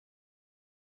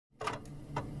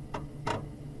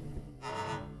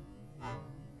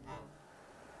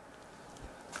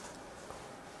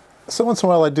So once in a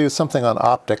while I do something on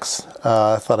optics.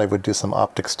 I thought I would do some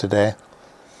optics today.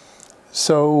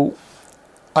 So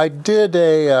I did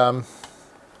a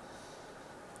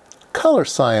color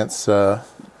science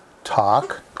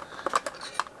talk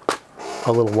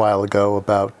a little while ago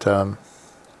about some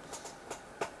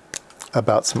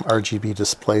RGB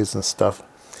displays and stuff.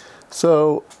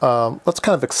 So let's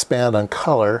kind of expand on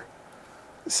color.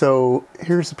 So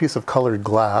here's a piece of colored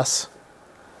glass.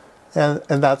 And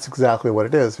that's exactly what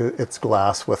it is. It's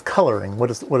glass with coloring. What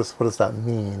does that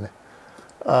mean?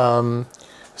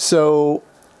 So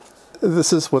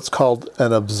this is what's called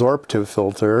an absorptive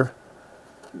filter.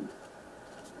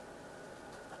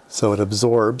 So it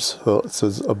absorbs. So it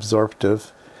says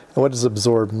absorptive. And what does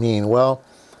absorb mean? Well,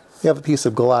 you have a piece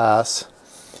of glass,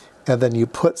 and then you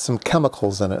put some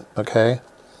chemicals in it. Okay.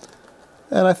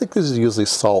 And I think these are usually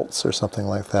salts or something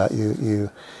like that. You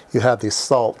have these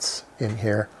salts in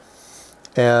here.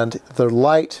 And the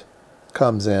light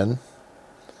comes in,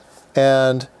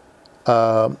 and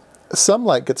some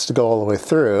light gets to go all the way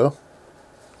through,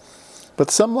 but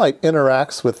some light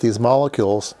interacts with these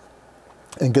molecules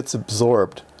and gets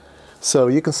absorbed. So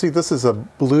you can see this is a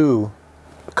blue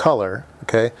color,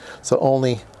 okay? So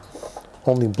only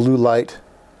blue light.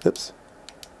 Oops.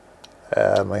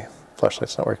 My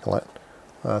flashlight's not working.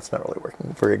 It's not really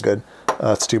working very good.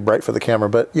 It's too bright for the camera,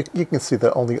 but you can see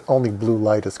that only blue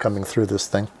light is coming through this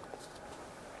thing.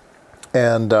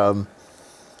 And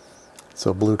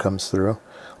so blue comes through.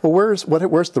 Well, where's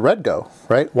the red go,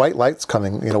 right? White light's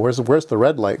coming, you know, where's the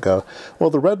red light go?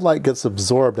 Well, the red light gets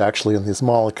absorbed actually in these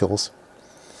molecules.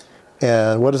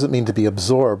 And what does it mean to be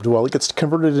absorbed? Well, it gets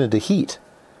converted into heat.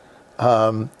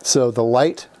 So the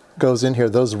light goes in here,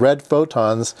 those red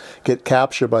photons get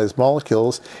captured by these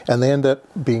molecules, and they end up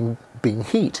being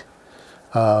heat.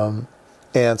 And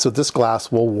so this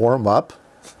glass will warm up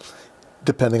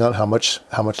depending on how much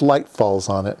light falls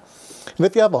on it. And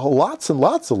if you have lots and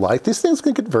lots of light, these things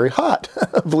can get very hot,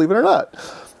 believe it or not.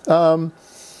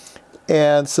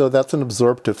 And so that's an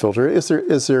absorptive filter. Is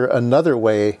there another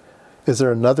way? Is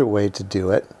there another way to do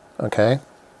it? Okay.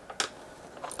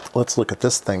 Let's look at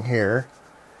this thing here.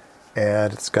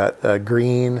 And it's got a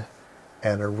green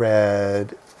and a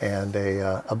red and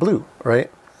a blue, right?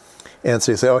 And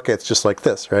so you say, okay, it's just like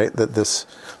this, right? That this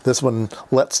one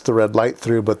lets the red light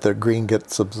through, but the green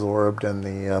gets absorbed and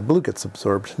the blue gets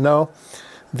absorbed. No,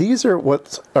 these are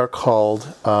what are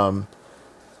called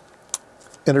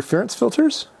interference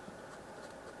filters.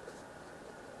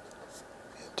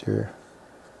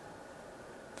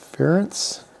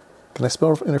 Interference. Can I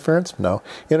spell interference? No.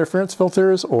 Interference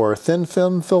filters or thin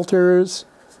film filters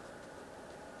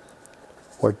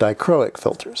or dichroic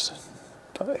filters.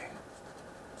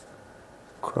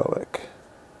 Dichroic.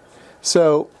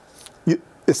 So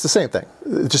it's the same thing,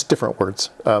 just different words.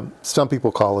 Some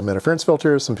people call them interference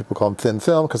filters, some people call them thin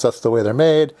film because that's the way they're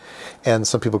made, and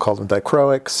some people call them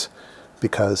dichroics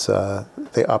because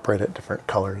they operate at different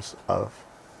colors of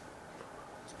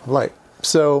light.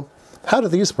 So how do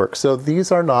these work? So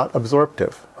these are not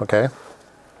absorptive, okay?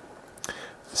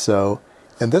 So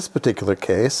in this particular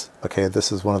case, okay,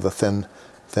 this is one of the thin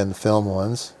film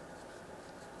ones,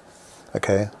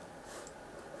 okay?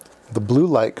 The blue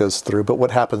light goes through, but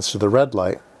what happens to the red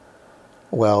light?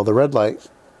 Well, the red light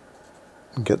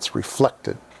gets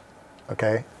reflected,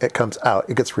 okay? It comes out,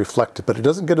 it gets reflected, but it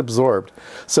doesn't get absorbed.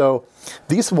 So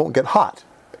these won't get hot.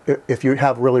 If you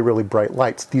have really, really bright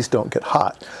lights, these don't get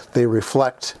hot. They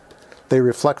reflect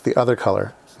the other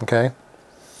color, okay?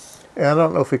 And I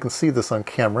don't know if we can see this on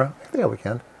camera. Yeah, we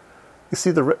can. You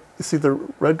see the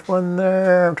red one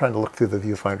there? I'm trying to look through the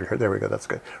viewfinder here. There we go, that's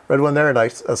good. Red one there, and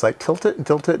as I tilt it and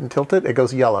tilt it and tilt it, it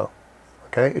goes yellow,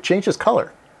 okay? It changes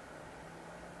color.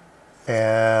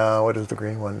 And what does the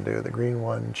green one do? The green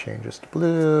one changes to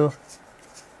blue,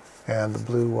 and the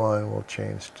blue one will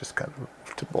change just kind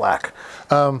of to black.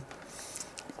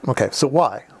 Okay, so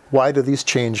why? Why do these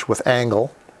change with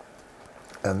angle?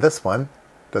 And this one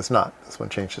does not. This one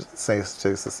stays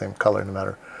the same color no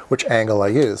matter which angle I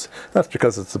use. That's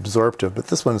because it's absorptive, but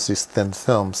this one's these thin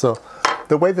films. So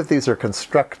the way that these are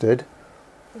constructed,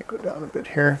 let me go down a bit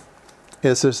here,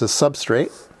 is there's a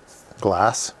substrate,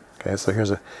 glass. Okay, so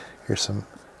here's some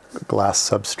glass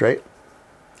substrate.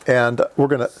 And we're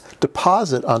going to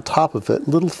deposit on top of it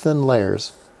little thin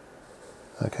layers.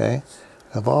 Okay,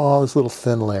 of all these little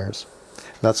thin layers.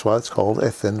 That's why it's called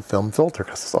a thin film filter,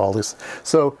 because it's all this.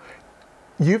 So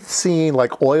you've seen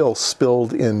like oil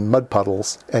spilled in mud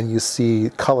puddles, and you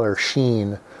see color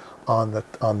sheen on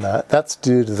that. That's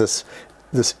due to this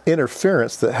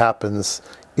interference that happens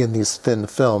in these thin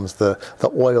films. The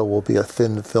oil will be a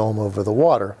thin film over the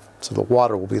water, so the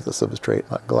water will be the substrate,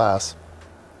 not glass.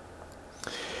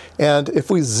 And if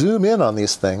we zoom in on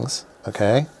these things,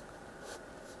 okay,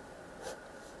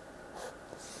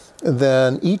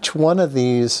 then each one of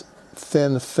these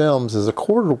thin films is a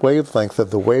quarter wavelength of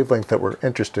the wavelength that we're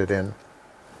interested in.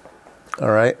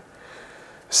 All right.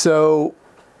 So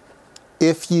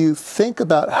if you think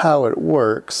about how it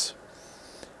works,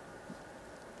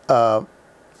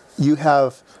 you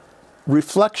have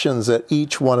reflections at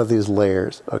each one of these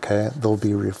layers, okay? There'll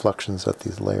be reflections at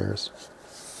these layers.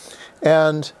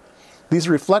 And these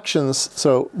reflections,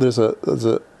 so there's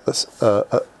a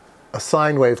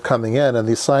sine wave coming in, and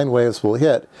these sine waves will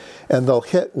hit, and they'll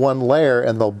hit one layer,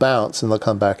 and they'll bounce, and they'll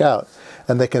come back out.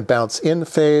 And they can bounce in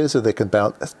phase, or they can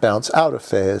bounce out of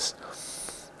phase,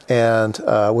 and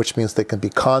which means they can be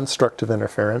constructive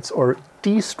interference or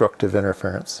destructive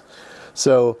interference.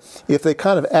 So if they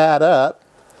kind of add up,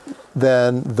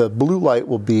 then the blue light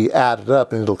will be added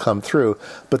up and it'll come through.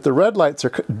 But the red lights are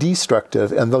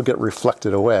destructive and they'll get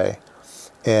reflected away.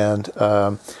 And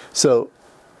so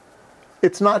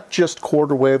it's not just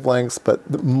quarter wavelengths,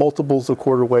 but multiples of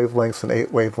quarter wavelengths and 8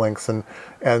 wavelengths,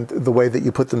 and the way that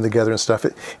you put them together and stuff.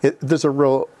 There's a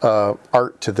real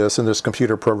art to this, and there's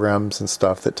computer programs and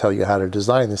stuff that tell you how to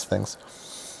design these things.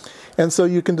 And so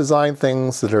you can design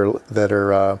things that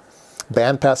are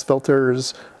bandpass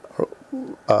filters,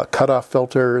 cutoff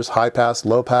filters, high pass,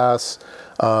 low pass,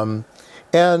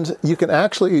 and you can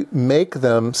actually make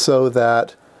them so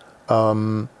that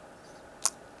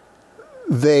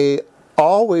they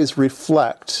always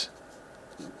reflect,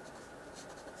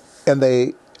 and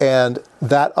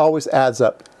that always adds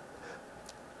up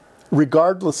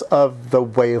regardless of the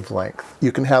wavelength.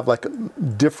 You can have like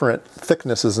different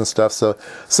thicknesses and stuff, so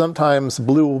sometimes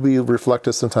blue will be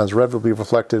reflected, sometimes red will be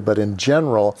reflected, but in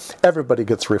general everybody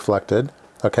gets reflected,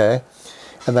 okay?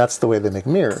 And that's the way they make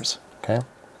mirrors, okay?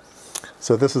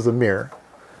 So this is a mirror.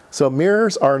 So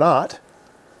mirrors are not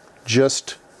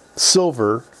just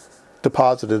silver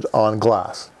deposited on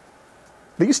glass.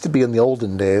 They used to be in the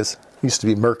olden days. It used to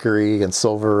be mercury and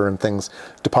silver and things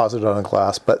deposited on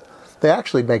glass, but they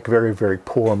actually make very, very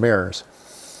poor mirrors.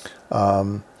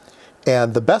 And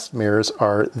the best mirrors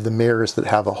are the mirrors that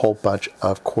have a whole bunch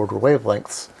of quarter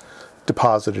wavelengths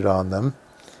deposited on them.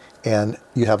 And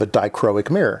you have a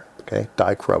dichroic mirror, okay?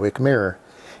 Dichroic mirror.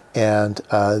 And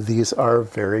these are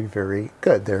very, very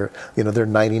good. They're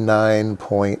 99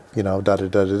 point,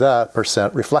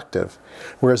 percent reflective.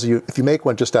 Whereas if you make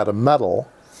one just out of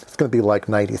metal, it's going to be like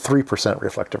 93%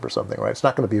 reflective or something, right? It's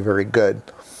not going to be very good.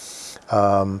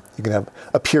 You can have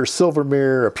a pure silver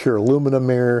mirror, a pure aluminum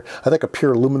mirror. I think a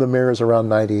pure aluminum mirror is around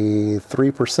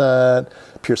 93%.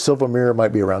 Pure silver mirror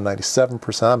might be around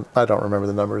 97%. I don't remember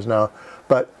the numbers now.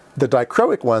 But the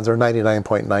dichroic ones are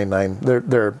 99.99.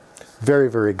 They're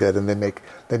very, very good, and they make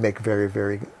very,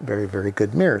 very, very, very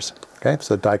good mirrors. Okay,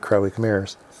 so dichroic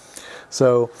mirrors.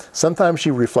 So sometimes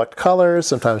you reflect colors,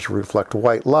 sometimes you reflect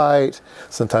white light,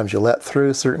 sometimes you let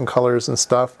through certain colors and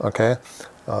stuff. Okay,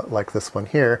 like this one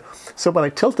here. So when I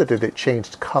tilted it, it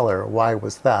changed color. Why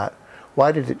was that?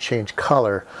 Why did it change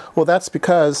color? Well, that's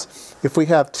because if we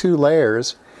have two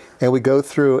layers and we go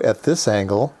through at this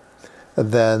angle,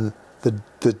 then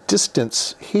the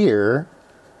distance here,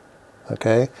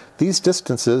 okay, these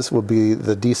distances will be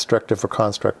the destructive or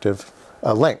constructive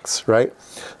lengths, right?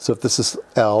 So if this is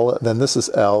L, then this is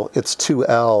L, it's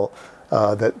 2L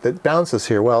that bounces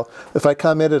here. Well, if I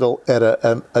come in at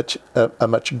a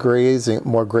much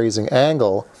more grazing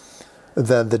angle,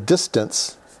 then the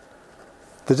distance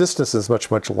is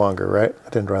much, much longer, right? I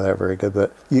didn't draw that very good,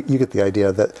 but you get the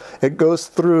idea that it goes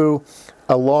through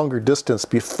a longer distance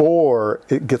before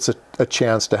it gets a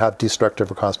chance to have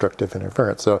destructive or constructive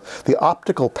interference. So the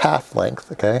optical path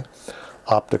length, okay,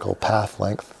 optical path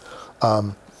length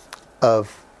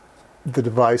of the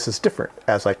device is different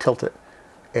as I tilt it,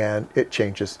 and it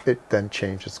then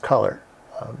changes color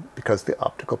because the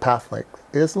optical path length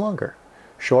is longer,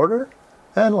 shorter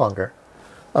and longer.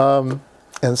 And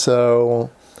so,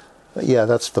 yeah,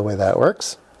 that's the way that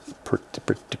works.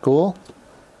 Pretty cool.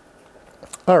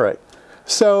 All right.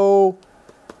 So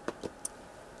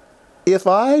if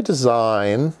I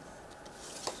design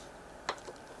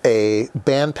a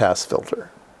bandpass filter,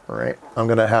 all right, I'm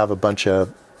going to have a bunch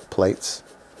of plates,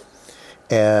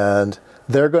 and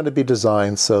they're going to be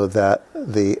designed so that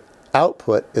the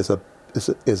output is a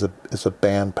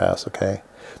bandpass, okay?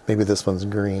 Maybe this one's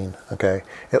green, okay?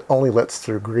 It only lets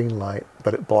through green light,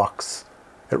 but it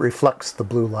reflects the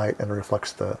blue light and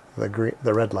reflects the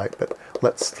red light, but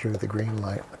lets through the green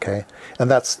light, okay? And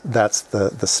that's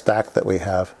the stack that we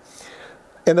have.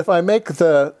 And if I make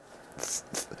the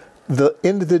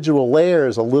individual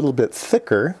layers a little bit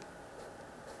thicker,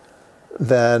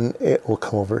 then it will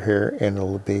come over here and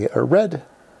it'll be a red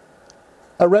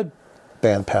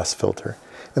bandpass filter.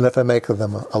 And if I make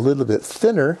them a little bit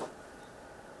thinner,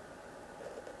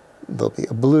 there'll be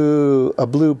a blue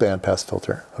bandpass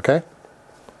filter, okay?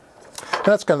 And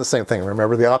that's kind of the same thing.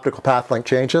 Remember, the optical path length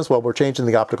changes. Well, we're changing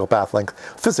the optical path length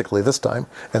physically this time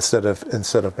instead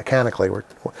of mechanically. We're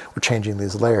changing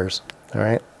these layers. All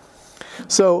right.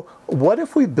 So what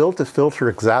if we built a filter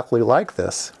exactly like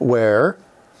this, where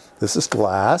this is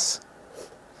glass,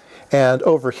 and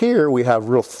over here we have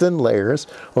real thin layers.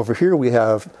 Over here we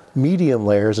have medium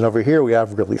layers, and over here we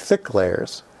have really thick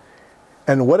layers.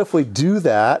 And what if we do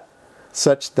that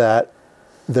such that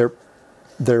they're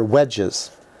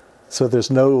wedges? So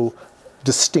there's no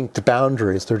distinct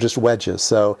boundaries, they're just wedges.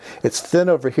 So it's thin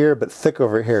over here, but thick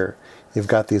over here. You've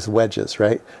got these wedges,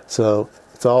 right? So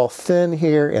it's all thin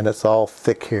here and it's all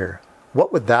thick here.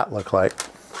 What would that look like?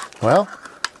 Well,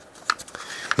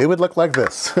 it would look like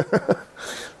this.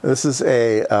 This is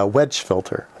a wedge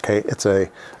filter, okay? It's a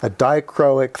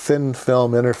dichroic thin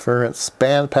film interference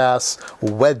bandpass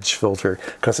wedge filter,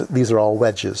 because these are all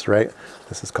wedges, right?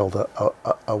 This is called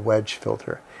a wedge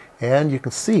filter. And you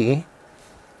can see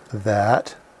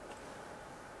that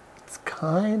it's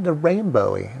kind of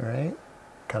rainbowy, right?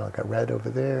 Kind of like a red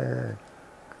over there,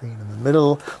 green in the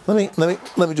middle. Let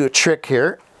me do a trick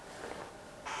here.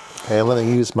 Okay, let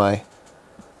me use my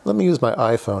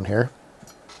iPhone here.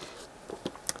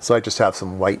 So I just have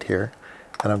some white here,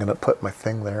 and I'm going to put my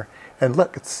thing there. And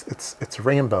look, it's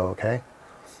rainbow, okay?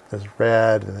 There's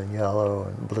red and then yellow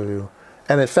and blue.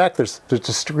 And in fact, there's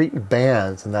discrete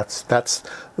bands, and that's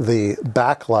the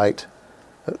backlight.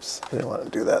 Oops, I didn't want to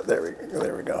do that. There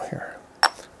we go here.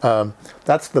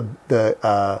 That's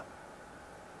the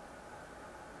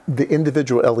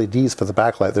individual LEDs for the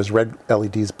backlight. There's red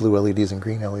LEDs, blue LEDs, and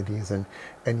green LEDs, and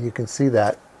you can see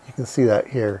that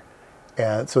here.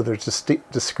 And so there's just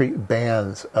discrete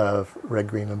bands of red,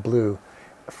 green, and blue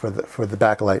for the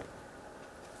backlight.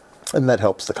 And that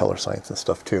helps the color science and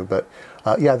stuff too. But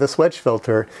yeah, this wedge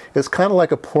filter is kind of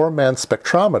like a poor man's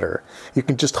spectrometer. You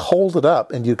can just hold it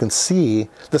up and you can see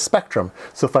the spectrum.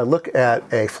 So if I look at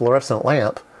a fluorescent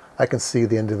lamp, I can see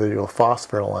the individual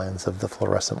phosphor lines of the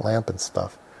fluorescent lamp and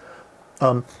stuff.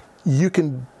 You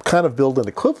can kind of build an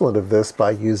equivalent of this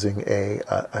by using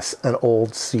an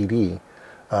old CD,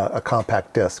 a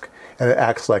compact disc. And it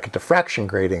acts like a diffraction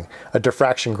grating. A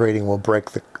diffraction grating will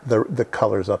break the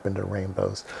colors up into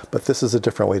rainbows. But this is a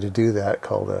different way to do that,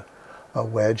 called a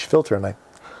wedge filter. And I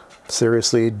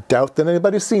seriously doubt that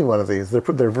anybody's seen one of these. They're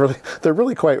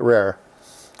really quite rare.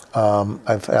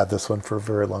 I've had this one for a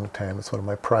very long time. It's one of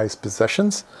my prized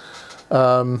possessions.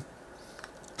 I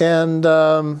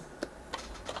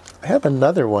have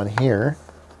another one here.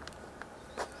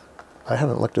 I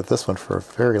haven't looked at this one for a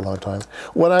very long time.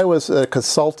 When I was a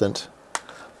consultant,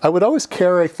 I would always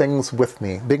carry things with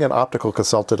me. Being an optical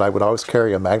consultant, I would always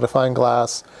carry a magnifying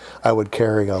glass. I would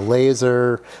carry a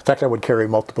laser. In fact, I would carry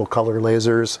multiple color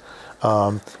lasers.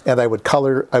 And I would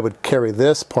carry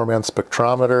this poor man's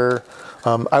spectrometer.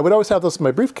 I would always have this in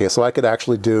my briefcase, so I could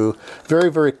actually do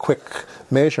very, very quick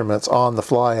measurements on the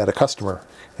fly at a customer,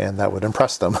 and that would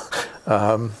impress them.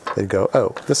 They'd go,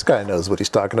 "Oh, this guy knows what he's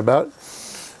talking about."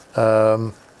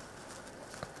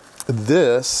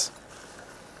 This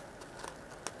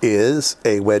is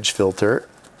a wedge filter,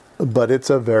 but it's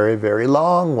a very, very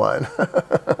long one.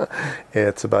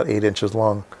 It's about 8 inches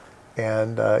long.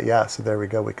 And yeah, so there we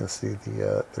go. We can see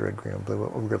the red, green, and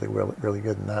blue. Really, really, really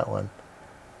good in that one.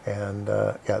 And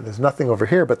yeah, there's nothing over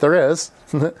here, but there is.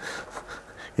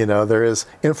 You know, there is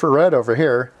infrared over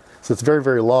here. So it's very,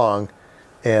 very long.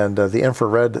 And the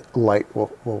infrared light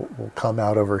will come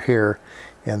out over here.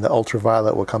 And the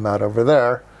ultraviolet will come out over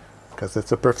there, because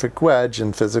it's a perfect wedge,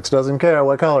 and physics doesn't care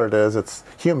what color it is. It's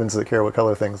humans that care what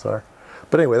color things are.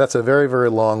 But anyway, that's a very, very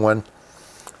long one.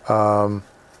 I've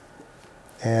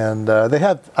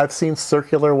seen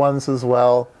circular ones as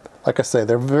well. Like I say,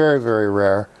 they're very, very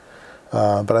rare.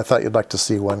 But I thought you'd like to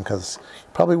see one, because you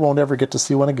probably won't ever get to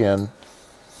see one again.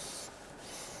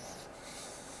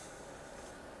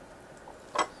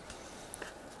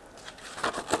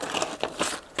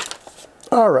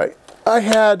 All right, I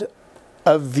had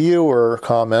a viewer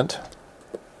comment.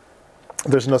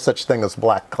 There's no such thing as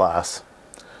black glass.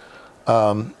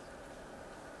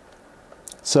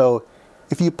 So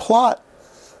if you plot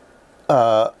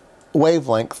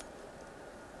wavelength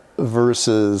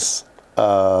versus,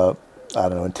 I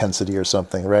don't know, intensity or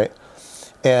something, right?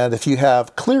 And if you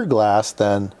have clear glass,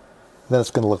 then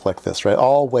it's going to look like this, right?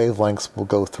 All wavelengths will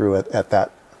go through it at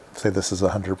that, say this is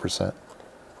 100%,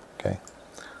 okay?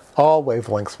 All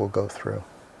wavelengths will go through.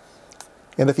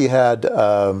 And if you had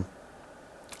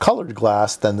colored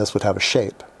glass, then this would have a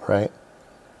shape, right?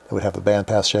 It would have a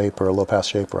bandpass shape or a low-pass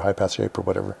shape or a high-pass shape or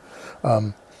whatever.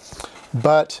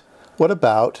 But what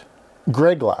about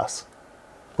gray glass?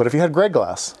 What if you had gray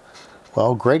glass?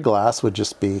 Well, gray glass would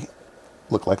just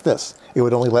look like this. It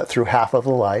would only let through half of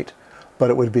the light, but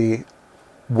it would be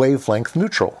wavelength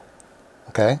neutral,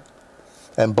 okay?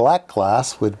 And black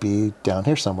glass would be down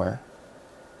here somewhere.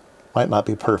 Might not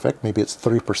be perfect, maybe it's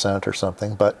 3% or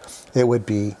something, but it would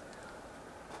be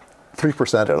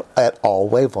 3% at all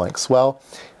wavelengths. Well,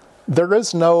 there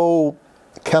is no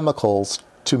chemicals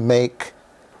to make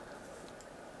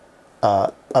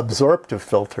absorptive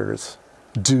filters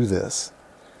do this.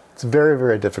 It's very,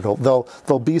 very difficult.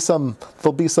 There'll be some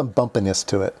bumpiness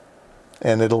to it,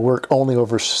 and it'll work only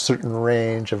over a certain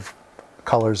range of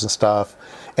colors and stuff.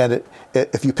 And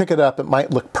if you pick it up, it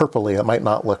might look purpley. It might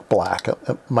not look black.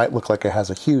 It might look like it has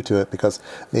a hue to it because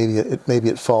maybe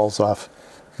it falls off.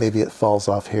 Maybe it falls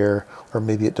off here, or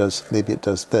maybe it does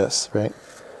this, right?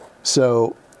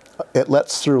 So it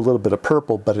lets through a little bit of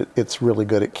purple, but it's really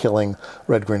good at killing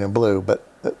red, green, and blue. But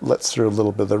it lets through a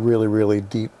little bit of the really, really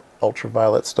deep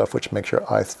ultraviolet stuff, which makes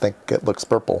your eye think it looks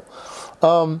purple.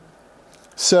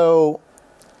 So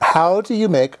how do you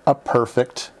make a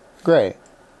perfect gray?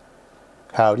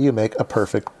 How do you make a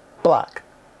perfect black?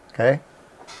 Okay.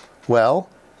 Well,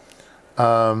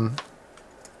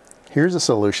 here's a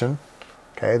solution.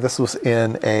 Okay, this was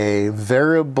in a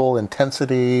variable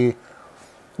intensity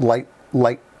light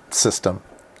system.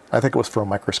 I think it was for a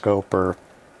microscope or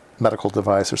medical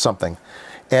device or something.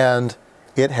 And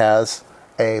it has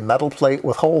a metal plate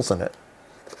with holes in it.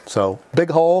 So big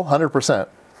hole, 100%.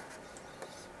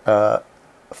 A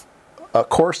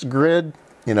coarse grid,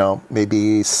 you know,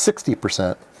 maybe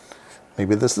 60%.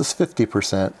 Maybe this is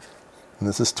 50%. And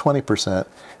this is 20%. And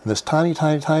there's tiny,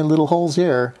 tiny, tiny little holes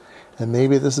here. And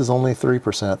maybe this is only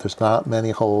 3%. There's not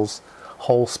many holes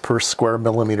per square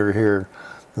millimeter here.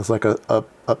 There's like a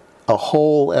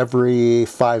hole every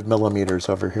 5 millimeters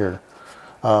over here.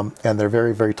 And they're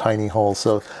very, very tiny holes.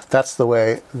 So that's the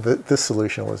way this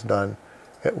solution was done.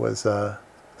 It was, there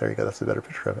you go, that's a better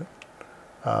picture of it.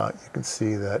 You can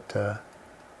see that it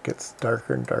gets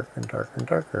darker and darker and darker and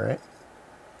darker, right?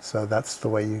 So that's the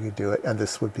way you could do it. And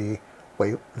this would be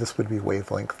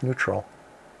wavelength neutral.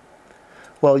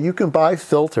 Well, you can buy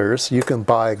filters, you can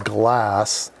buy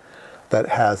glass that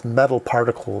has metal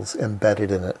particles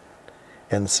embedded in it.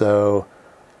 And so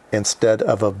instead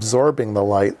of absorbing the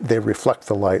light, they reflect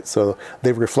the light. So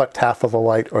they reflect half of the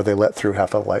light or they let through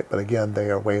half of the light. But again, they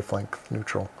are wavelength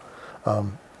neutral.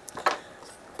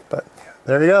 But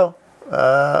there you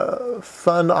go.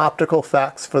 Fun optical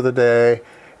facts for the day.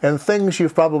 And things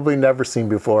you've probably never seen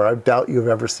before. I doubt you've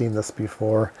ever seen this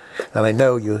before. And I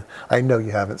know you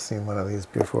haven't seen one of these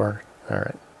before. All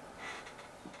right.